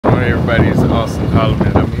on everybody? It's Austin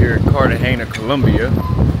Holloman. I'm here in Cartagena, Colombia,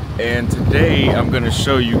 and today I'm going to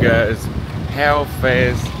show you guys how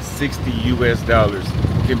fast $60 US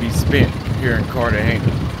can be spent here in Cartagena.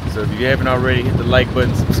 So if you haven't already, hit the like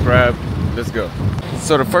button, subscribe, let's go.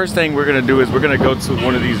 So the first thing we're going to do is we're going to go to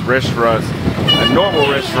one of these restaurants, a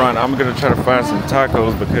normal restaurant. I'm going to try to find some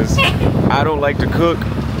tacos because I don't like to cook.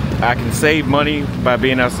 I can save money by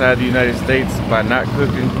being outside the United States by not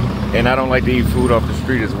cooking, and I don't like to eat food off the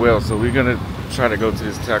street as well. So we're gonna try to go to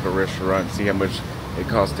this taco restaurant and see how much it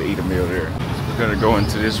costs to eat a meal there. So we're gonna go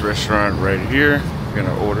into this restaurant right here. We're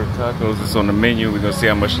gonna order tacos. It's on the menu. We're gonna see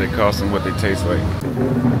how much they cost and what they taste like.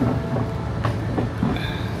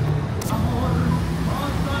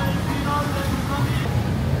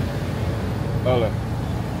 Hola.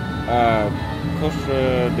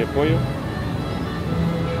 Costa de pollo.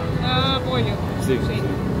 Pollo. Sí. Sí.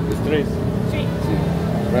 ¿Es tres? Sí. Sí.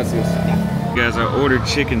 Gracias. Yeah. Guys, I ordered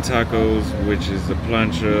chicken tacos, which is a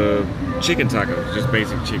plancha chicken tacos, just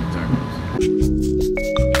basic chicken tacos.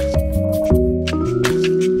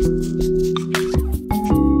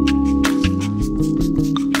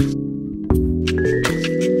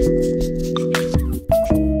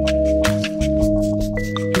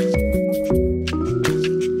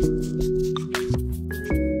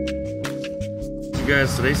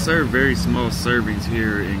 Guys, so they serve very small servings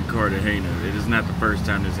here in Cartagena. It is not the first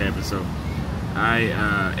time this happened. So I,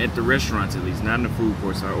 at the restaurants at least, not in the food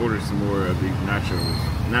court, so I ordered some more of these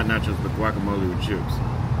nachos. Not nachos, but guacamole with chips.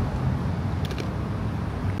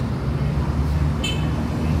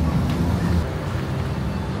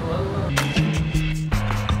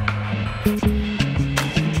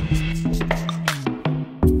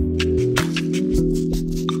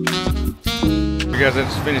 Guys, I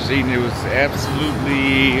just finished eating. It was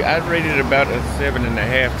absolutely, I'd rate it about a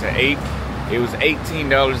 7.5 to 8. It was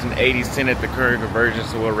 $18.80 at the current conversion,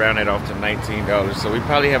 so we'll round it off to $19. So we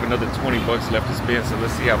probably have another 20 bucks left to spend, so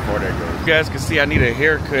let's see how far that goes. You guys can see I need a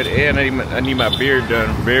haircut and I need my beard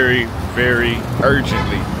done very, very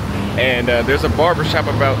urgently. And there's a barber shop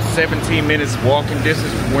about 17 minutes walking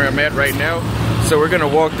distance from where I'm at right now. So we're gonna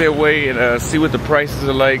walk that way and see what the prices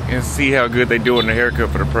are like and see how good they do on the haircut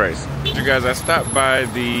for the price. You guys, I stopped by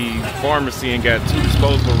the pharmacy and got 2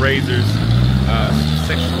 disposable razors,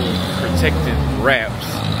 sexual protected wraps,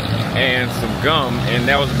 and some gum, and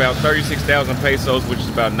that was about 36,000 pesos, which is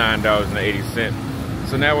about $9.80.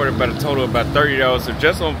 So now we're about a total of about $30. So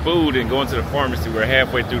just on food and going to the pharmacy, we're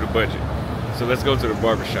halfway through the budget. So let's go to the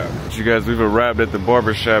barber shop. You guys, we've arrived at the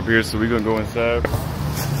barber shop here, so we're gonna go inside.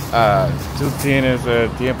 ¿Tú tienes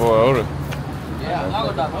tiempo ahora?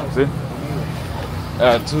 Sí.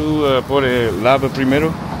 ¿Tú puedes lavar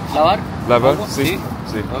primero? ¿Lavar? ¿Lavar? ¿Agua? Sí.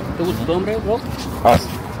 Sí. ¿Te gusta tu nombre, bro?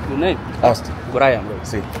 Austin. Your name? Austin. Brian, bro.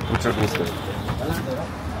 Sí. Mucho gusto.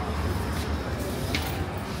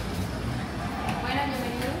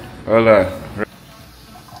 Hola.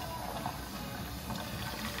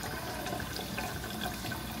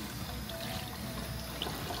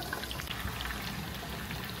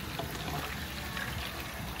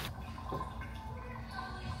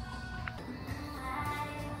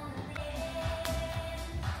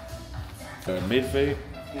 Mid-fade?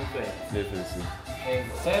 Mid-fade. Mid-fade, sí.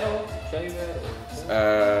 ¿Cero? ¿Shaver?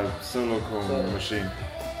 Solo con machine.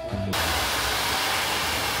 Okay.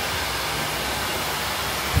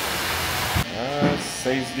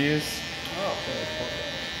 6 días.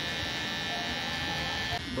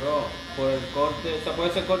 Bro, por el corte, o sea,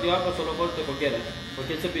 puede ser corte y algo, solo corte, cualquier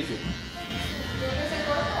servicio. ¿Tiene ese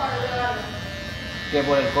corte o agregarlo? Que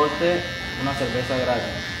por el corte, una cerveza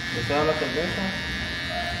gratis. ¿Desea la cerveza?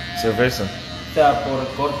 Cerveza. O sea, por el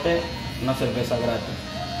corte, una cerveza gratis.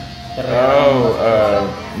 Te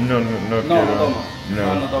No no quiero. toma.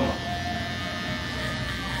 No. No toma.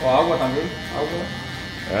 O agua también, agua.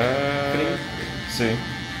 Sí.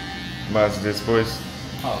 Más después.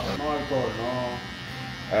 No alcohol, no.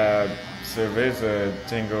 Cerveza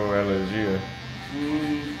tengo alergia.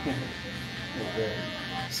 Okay.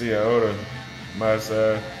 Sí, ahora. Más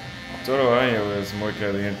todo el año es muy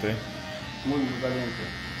caliente. Muy caliente.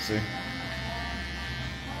 Sí.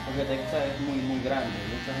 Porque Texas es muy grande,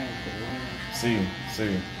 mucha gente. Sí, sí.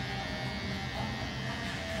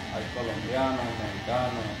 Hay colombianos,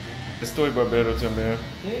 mexicanos. Estoy barbero también.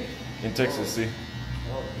 ¿Sí? En Texas, sí.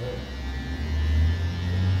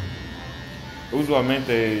 Okay.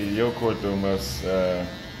 Usualmente yo corto más,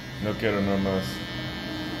 no quiero nada más.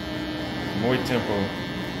 Muy tiempo.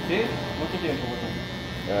 ¿Sí? ¿Mucho tiempo?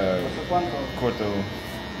 ¿Hace cuánto? Corto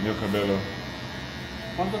mi cabello.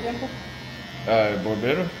 ¿Cuánto tiempo?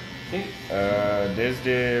 Barbero? Sí.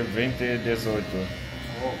 Desde 2018.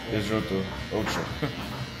 Okay. 18.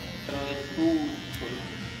 ¿Pero es tu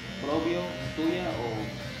propio, tuya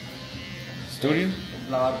o ¿Estudio?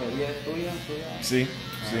 la barbería es tuya? Sí,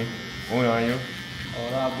 sí. Un año.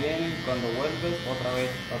 Ahora vienes, cuando vuelves otra vez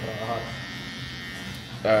a trabajar.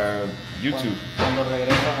 YouTube. Cuando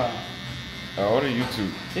regresas a... Ahora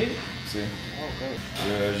YouTube. ¿Sí? Sí. Ok.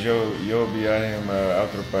 Yo viaje a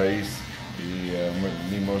otro país y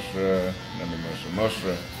me muestra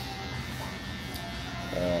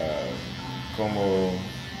cómo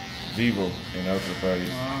vivo en otro país.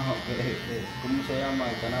 Ah, ok. ¿Cómo se llama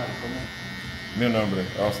el canal? ¿Cómo? Mi nombre,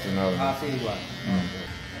 Austin Allen. Ah, sí, igual.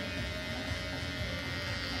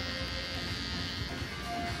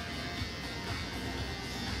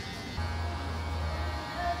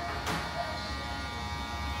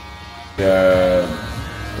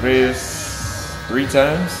 Three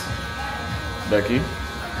times de aquí.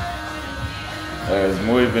 Es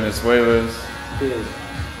muy Venezuelas, Sí.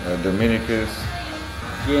 Dominicas.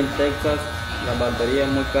 Y en Texas la barbería es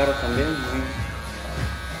muy cara también, muy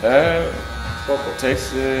poco.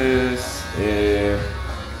 Texas,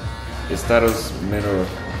 Estados Unidos,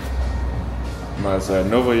 más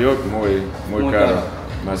Nueva York muy Muy caro. caro.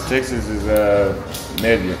 Más Texas es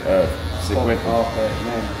medio, 50. Oh, ok,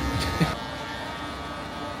 no.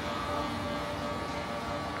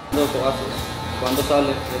 ¿Cuándo haces? ¿Cuándo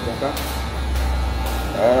sales desde acá?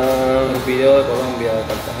 El video de Colombia, de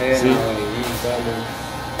Cartagena, Sí. y Cali.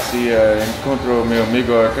 Sí, encuentro a mi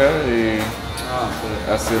amigo acá y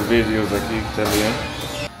Sí. hacer videos aquí también.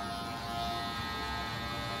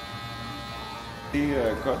 Sí,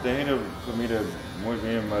 Cartagena comida muy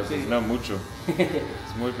bien, más Sí. no mucho.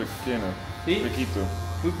 Es muy pequeño, ¿Sí? pequito.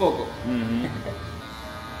 Muy poco.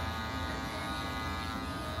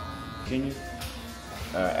 Kenia,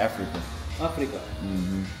 África. África.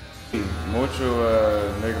 Sí, muchos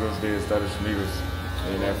negros de Estados Unidos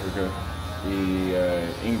en África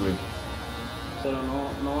y England. Pero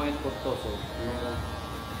no es costoso,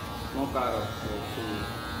 no caro.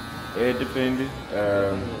 Sí. Depende.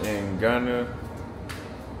 En Ghana,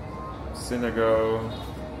 Senegal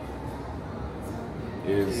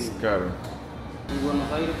es caro. ¿Y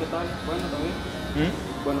Buenos Aires qué tal? Bueno también.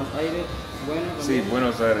 Buenos Aires, bueno también. Sí,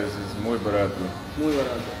 Buenos Aires es muy barato. Muy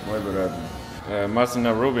barato. Muy barato. Más en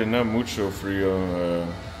Nairobi no mucho frío.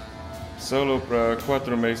 Solo para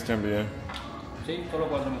 4 meses también. Sí, solo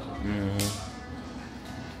 4 meses.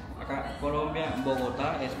 Acá Colombia,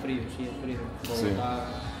 Bogotá es frío, sí es frío. Bogotá,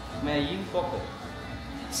 Medellín poco.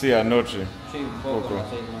 Sí, anoche. Sí, un poco, Poco. a las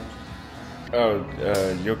 6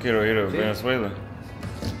 noches. Yo quiero ir a ¿Sí? Venezuela.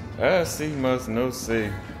 Sí, más no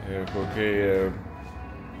sé, porque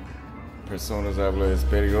personas hablan es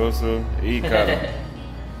peligroso y caro.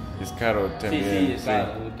 Es caro también. Sí, es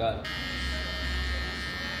caro, muy caro.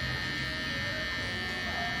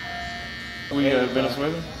 ¿Fui a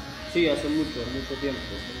Venezuela? Sí, hace mucho tiempo.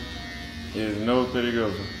 Es no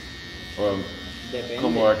peligroso. Depende.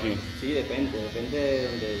 Como aquí. Sí, depende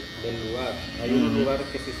del lugar. Hay unos lugares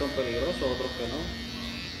que sí son peligrosos, otros que no.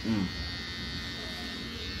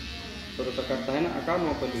 Pero esta Cartagena acá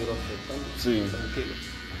no es peligroso, Sí. tranquilo.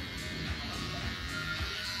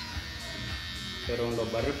 Pero en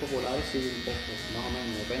los barrios populares sí un poco, más o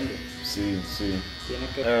menos, depende. Sí, sí. Tienes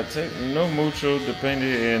que... No mucho,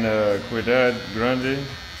 depende en cuidad grande.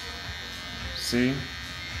 Sí.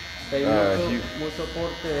 Hay mucho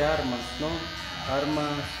porte de armas, ¿no?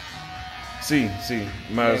 Armas... Sí, sí.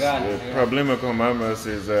 Más Legal. problema con armas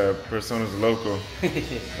es personas locas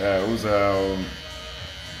usan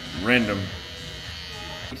random.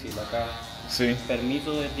 Difícil acá. Sí,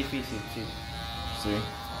 Permiso es difícil, sí. sí.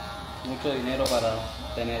 Mucho dinero para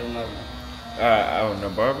tener un arma. Una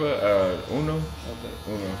barba, uno.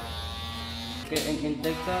 Okay. ¿Que en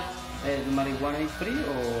Texas el marihuana es free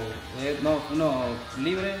o no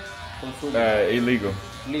libre consumo? Illegal.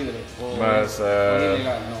 Libre o, Mas, o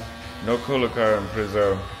ilegal, no. No colocar en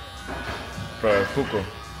prisión para poco.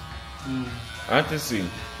 Antes sí.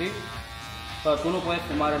 ¿Sí? O sea, tú no puedes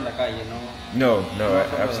fumar en la calle, ¿no? No, No se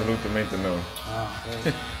puede. absolutamente no.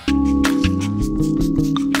 Ok.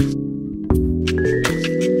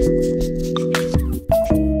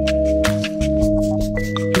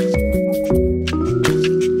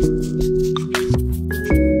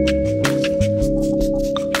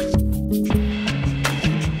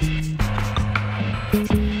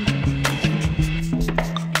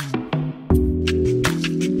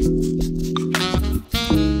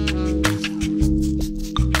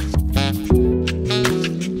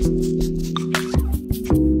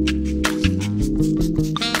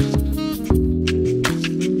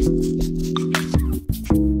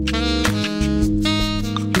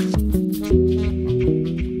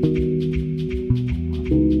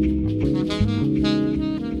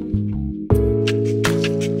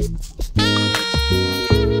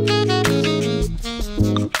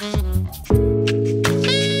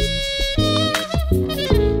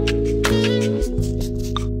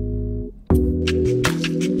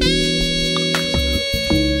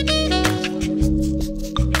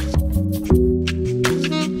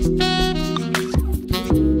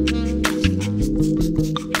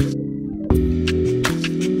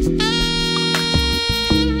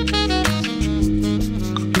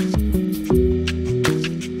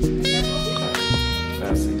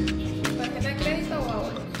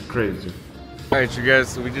 Alright, you guys,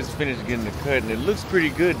 so we just finished getting the cut, and it looks pretty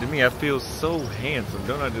good to me. I feel so handsome.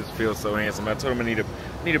 Don't I just feel so handsome? I told him I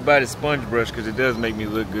need to buy the sponge brush because it does make me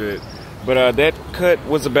look good. But that cut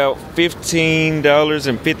was about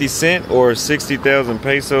 $15.50 or 60,000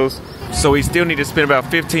 pesos. So we still need to spend about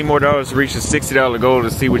 $15 more to reach the $60 goal to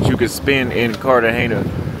see what you could spend in Cartagena.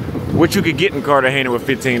 What you could get in Cartagena with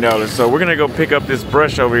 $15. So we're gonna go pick up this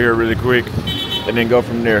brush over here really quick and then go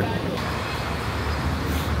from there.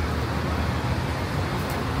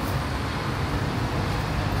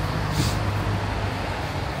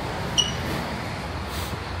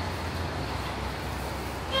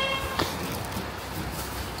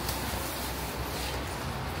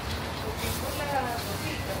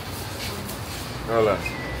 Hola.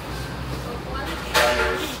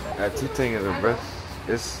 Tú tienes el brush.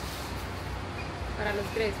 Es. Para los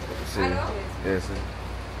tres. Sí. Yes.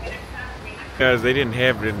 Guys, they didn't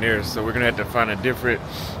have it in there, so we're gonna have to find a different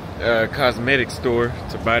cosmetic store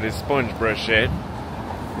to buy this sponge brush at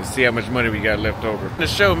and see how much money we got left over. The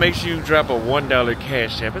show makes you drop a $1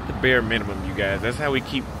 cash app at the bare minimum, you guys. That's how we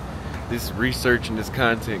keep this research and this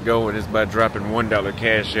content going, is by dropping $1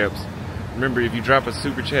 cash apps. Remember, if you drop a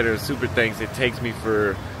super chat or a super thanks, it takes me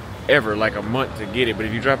forever, like a month to get it. But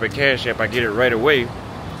if you drop a cash app, I get it right away.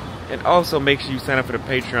 And also make sure you sign up for the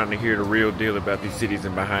Patreon to hear the real deal about these cities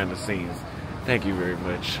and behind the scenes. Thank you very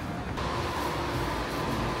much.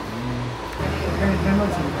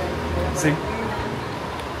 See?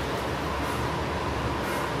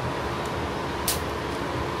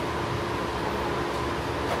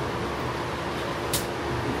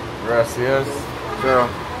 Gracias. Girl.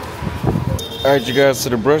 Alright, you guys,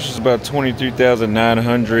 so the brush is about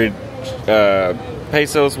 23,900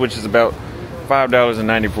 pesos, which is about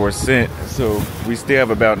 $5.94. So we still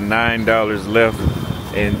have about $9 left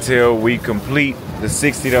until we complete the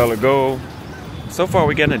 $60 goal. So far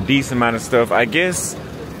we got a decent amount of stuff. I guess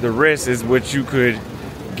the rest is what you could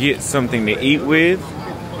get something to eat with.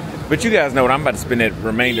 But you guys know what I'm about to spend that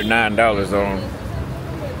remainder $9 on.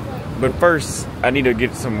 But first, I need to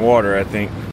get some water, I think.